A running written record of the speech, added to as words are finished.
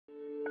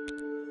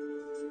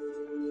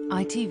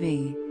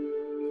ITV.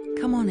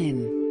 Come on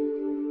in.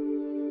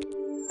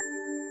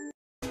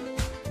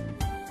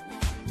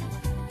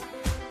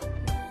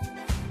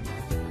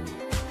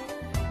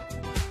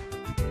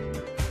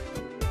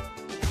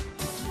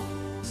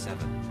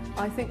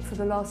 I think for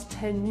the last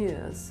 10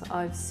 years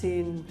I've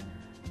seen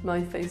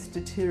my face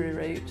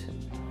deteriorate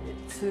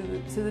to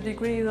the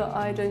degree that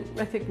I don't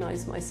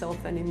recognise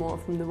myself anymore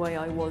from the way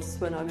I was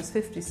when I was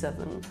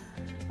 57.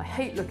 I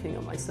hate looking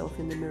at myself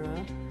in the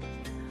mirror.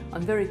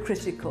 I'm very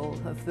critical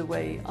of the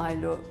way I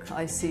look.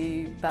 I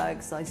see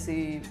bags, I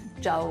see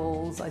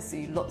jowls, I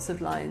see lots of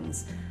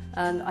lines,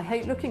 and I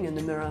hate looking in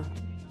the mirror.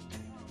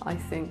 I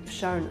think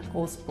Sharon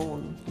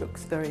Osbourne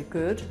looks very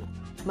good.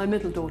 My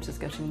middle daughter's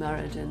getting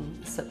married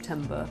in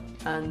September,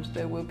 and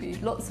there will be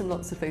lots and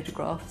lots of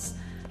photographs,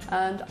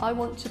 and I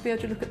want to be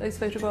able to look at those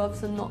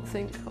photographs and not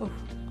think, oh,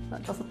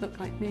 that doesn't look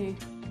like me.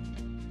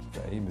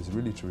 The aim is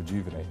really to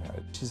rejuvenate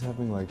her. She's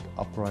having like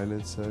upper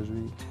eyelid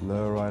surgery,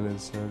 lower eyelid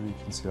surgery. You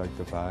can see like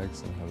the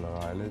bags in her lower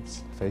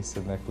eyelids, face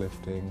and neck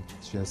lifting.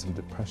 She has some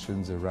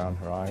depressions around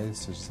her eyes,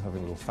 so she's having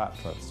a little fat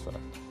transfer.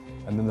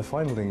 And then the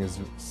final thing is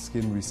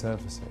skin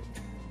resurfacing.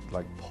 It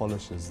like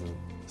polishes the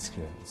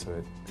skin, so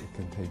it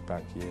can take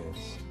back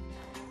years.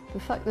 The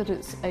fact that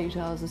it's 8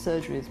 hours of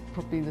surgery is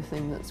probably the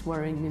thing that's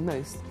worrying me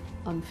most.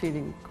 I'm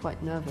feeling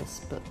quite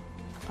nervous, but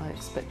I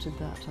expected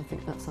that. I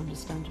think that's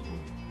understandable.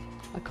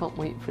 I can't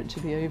wait for it to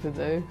be over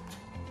though.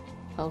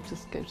 I'll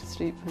just go to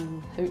sleep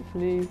and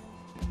hopefully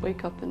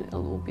wake up and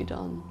it'll all be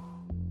done.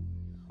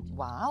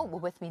 Wow, well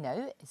with me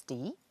now is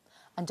Dee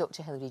and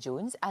Dr. Hilary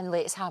Jones, and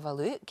let's have a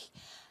look.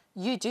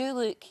 You do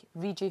look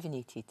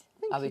rejuvenated,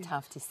 I would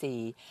have to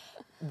say.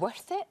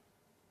 Worth it?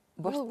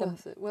 Well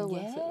worth it, well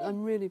worth it.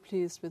 I'm really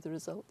pleased with the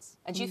results.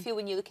 And do you feel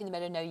when you look in the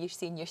mirror now you're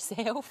seeing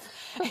yourself?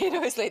 You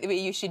know, it's like the way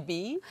you should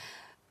be?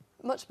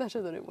 Much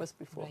better than it was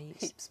before, Right.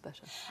 Heaps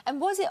better. And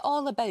was it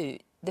all about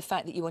the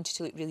fact that you wanted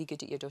to look really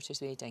good at your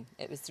daughter's wedding?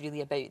 It was really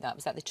about that?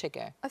 Was that the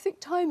trigger? I think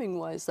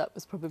timing-wise that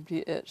was probably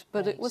it,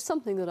 but Right. it was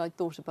something that I'd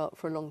thought about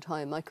for a long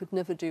time. I could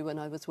never do when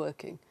I was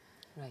working.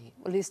 Right.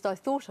 At least I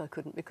thought I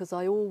couldn't, because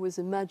I always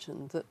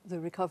imagined that the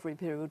recovery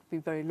period would be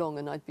very long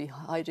and I'd be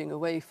hiding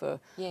away for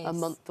a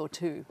month or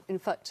two. In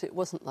fact, it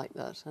wasn't like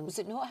that. And was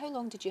it not? How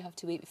long did you have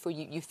to wait before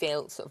you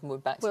felt sort of more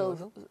back to well,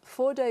 normal?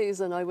 4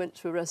 days, and I went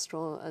to a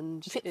restaurant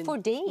and... 4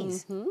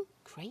 days? Mm-hmm.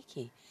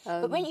 Crikey.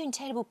 But weren't you in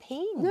terrible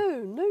pain?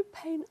 No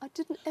pain. I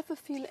didn't ever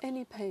feel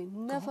any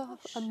pain. Never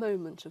a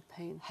moment of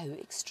pain. How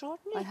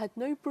extraordinary. I had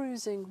no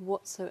bruising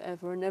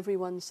whatsoever, and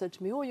everyone said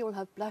to me, oh, you'll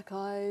have black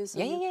eyes.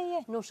 Yeah.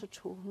 Not at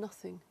all,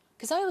 nothing.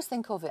 Because I always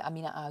think of it, I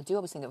mean, I do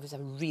always think of it as a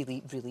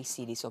really, really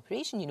serious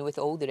operation, you know, with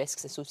all the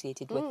risks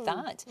associated with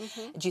that.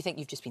 Do you think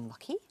you've just been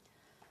lucky?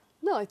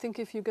 No, I think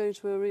if you go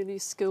to a really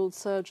skilled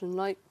surgeon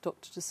like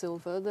Dr. De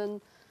Silva,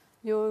 then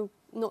you're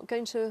not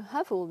going to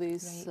have all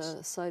these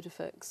side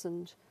effects.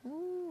 And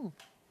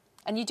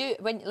you do,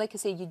 when, like I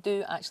say, you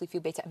do actually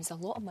feel better. I mean, it's a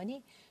lot of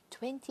money,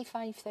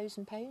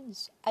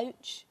 £25,000.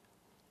 Ouch.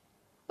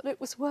 But it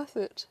was worth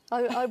it.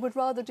 I would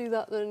rather do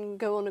that than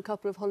go on a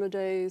couple of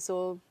holidays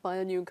or buy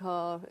a new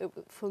car.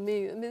 For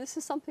me, I mean, this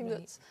is something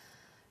that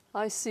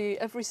I see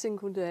every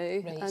single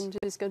day and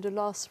is going to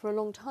last for a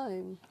long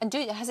time. And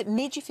has it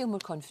made you feel more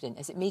confident?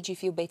 Has it made you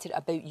feel better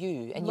about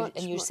you and,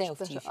 yourself?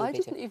 Much do you better. feel I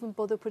better? didn't even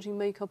bother putting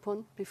makeup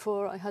on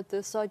before I had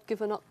this. I'd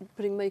given up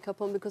putting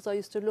makeup on because I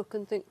used to look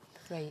and think,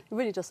 it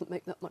really doesn't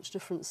make that much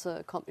difference.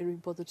 I can't really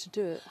bother to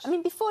do it. I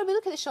mean, before we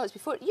look at the shots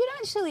before, you're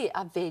actually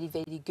a very,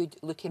 very good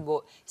looking,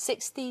 what,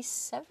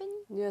 67?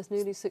 Yes,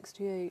 nearly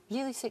 68.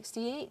 Nearly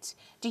 68.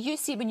 Do you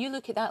see, when you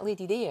look at that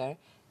lady there,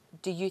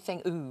 do you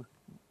think, ooh,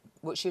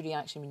 what's your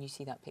reaction when you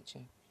see that picture?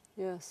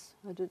 Yes,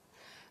 I did.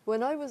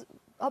 When I was,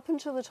 up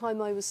until the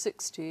time I was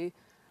 60,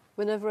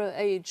 whenever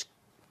age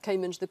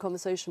came into the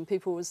conversation,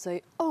 people would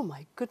say, oh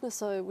my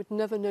goodness, I would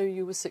never know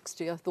you were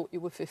 60, I thought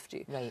you were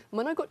 50. Right.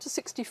 When I got to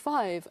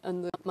 65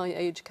 and my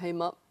age came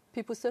up,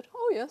 people said,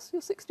 oh yes,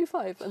 you're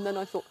 65. And then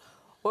I thought,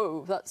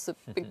 whoa, that's a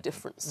big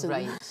difference.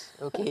 Right,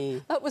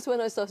 OK. That was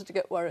when I started to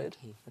get worried.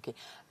 OK.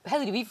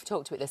 Hilary, we've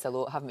talked about this a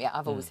lot, haven't we?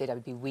 I've always said I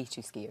would be way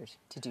too scared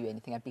to do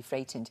anything. I'd be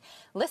frightened.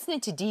 Listening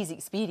to Dee's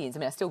experience, I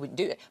mean, I still wouldn't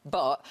do it,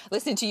 but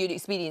listening to your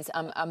experience,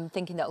 I'm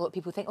thinking that a lot of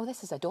people think, oh,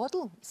 this is a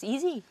doddle. It's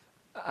easy.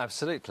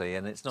 Absolutely,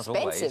 and it's not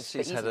Expensive, always.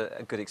 She's but had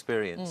a good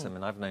experience. I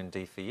mean, I've known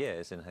Dee for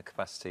years in her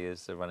capacity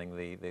as running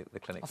the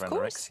clinic for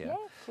anorexia. Yeah,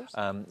 of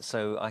course.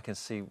 So I can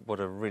see what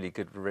a really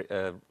good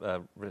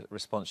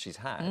response she's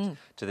had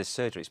to this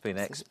surgery. It's been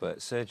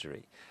expert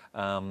surgery.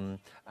 And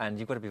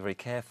you've got to be very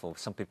careful.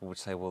 Some people would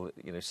say, well,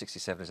 you know,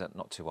 67, is that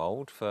not too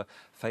old for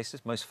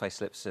facelifts? Most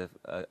facelifts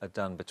are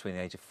done between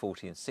the age of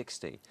 40 and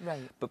 60.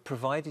 Right. But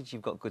provided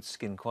you've got good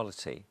skin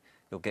quality,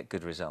 you'll get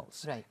good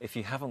results. Right. If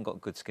you haven't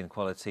got good skin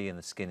quality and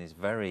the skin is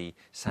very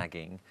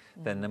sagging,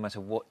 then no matter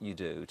what you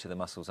do to the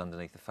muscles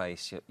underneath the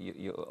face,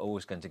 you're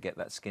always going to get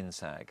that skin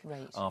sag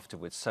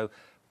afterwards. So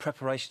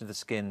preparation of the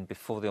skin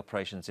before the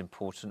operation is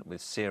important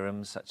with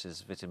serums such as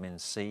vitamin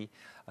C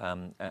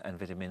and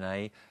vitamin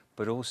A,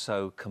 but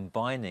also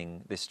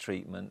combining this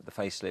treatment, the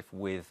facelift,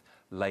 with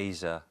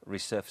laser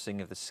resurfacing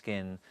of the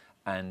skin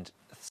and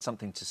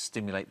something to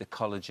stimulate the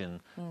collagen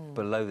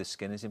below the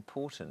skin is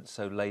important.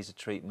 So laser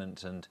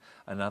treatment and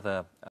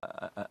another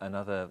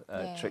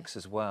tricks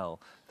as well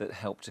that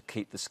help to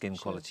keep the skin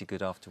quality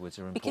good afterwards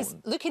are important. Because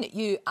looking at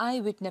you,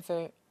 I would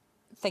never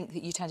think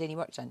that you'd had any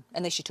work done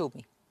unless you told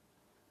me.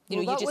 You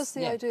know, that you just, was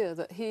the idea,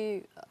 that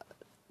he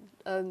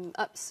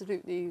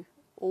absolutely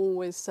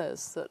always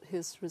says that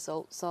his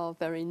results are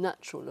very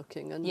natural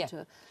looking. And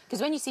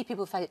because when you see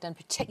people who've had it done,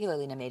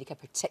 particularly in America,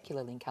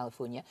 particularly in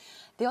California,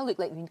 they all look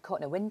like they've been caught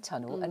in a wind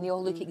tunnel and they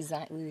all look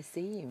exactly the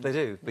same. They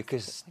do,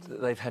 because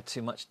they've had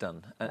too much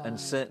done. And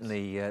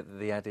certainly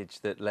the adage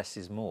that less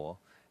is more,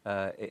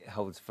 it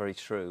holds very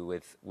true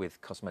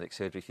with cosmetic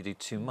surgery. If you do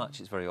too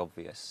much, it's very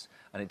obvious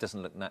and it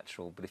doesn't look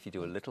natural. But if you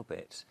do a little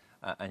bit,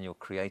 and you're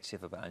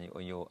creative about it,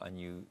 and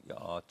you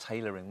are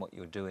tailoring what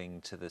you're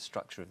doing to the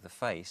structure of the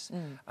face,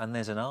 and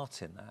there's an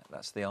art in that.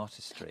 That's the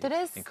artistry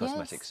in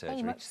cosmetic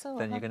surgery. So,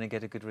 then you're going to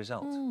get a good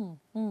result.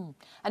 And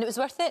it was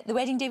worth it. The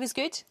wedding day was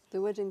good.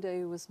 The wedding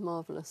day was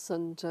marvellous,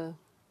 and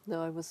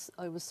no, I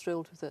was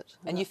thrilled with it.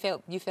 And you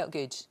felt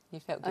good. You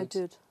felt good. I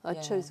did. I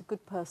chose a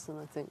good person,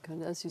 I think.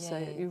 And as you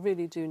say, you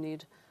really do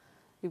need.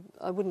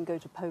 I wouldn't go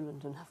to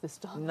Poland and have this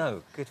done.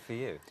 No, good for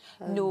you.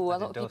 No, a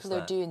lot of people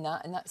are doing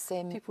that, and that's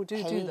people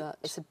do that.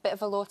 It's a bit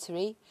of a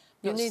lottery.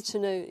 You need to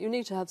know. You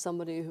need to have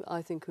somebody who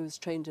I think who's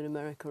trained in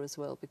America as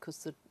well,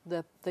 because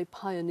they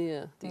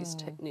pioneer these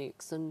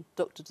techniques, and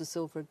Dr. De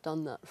Silva had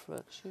done that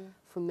for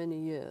many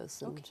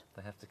years. And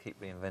they have to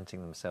keep reinventing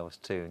themselves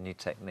too, new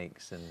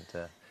techniques and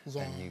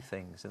new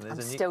things. And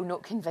I'm still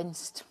not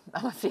convinced.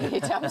 I'm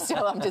afraid. I'm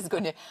just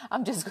going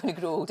to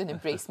grow old and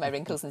embrace my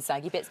wrinkles and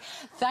saggy bits.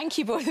 Thank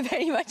you both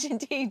very much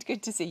indeed.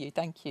 Good to see you.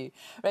 Thank you.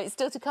 Right,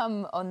 still to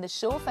come on the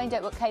show. Find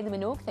out what Kylie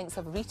Minogue thinks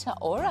of Rita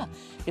Ora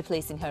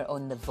replacing her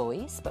on The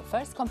Voice. But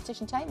first,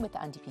 competition time with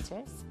Andy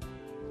Peters.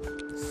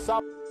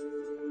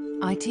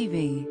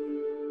 ITV.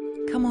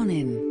 Come on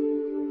in.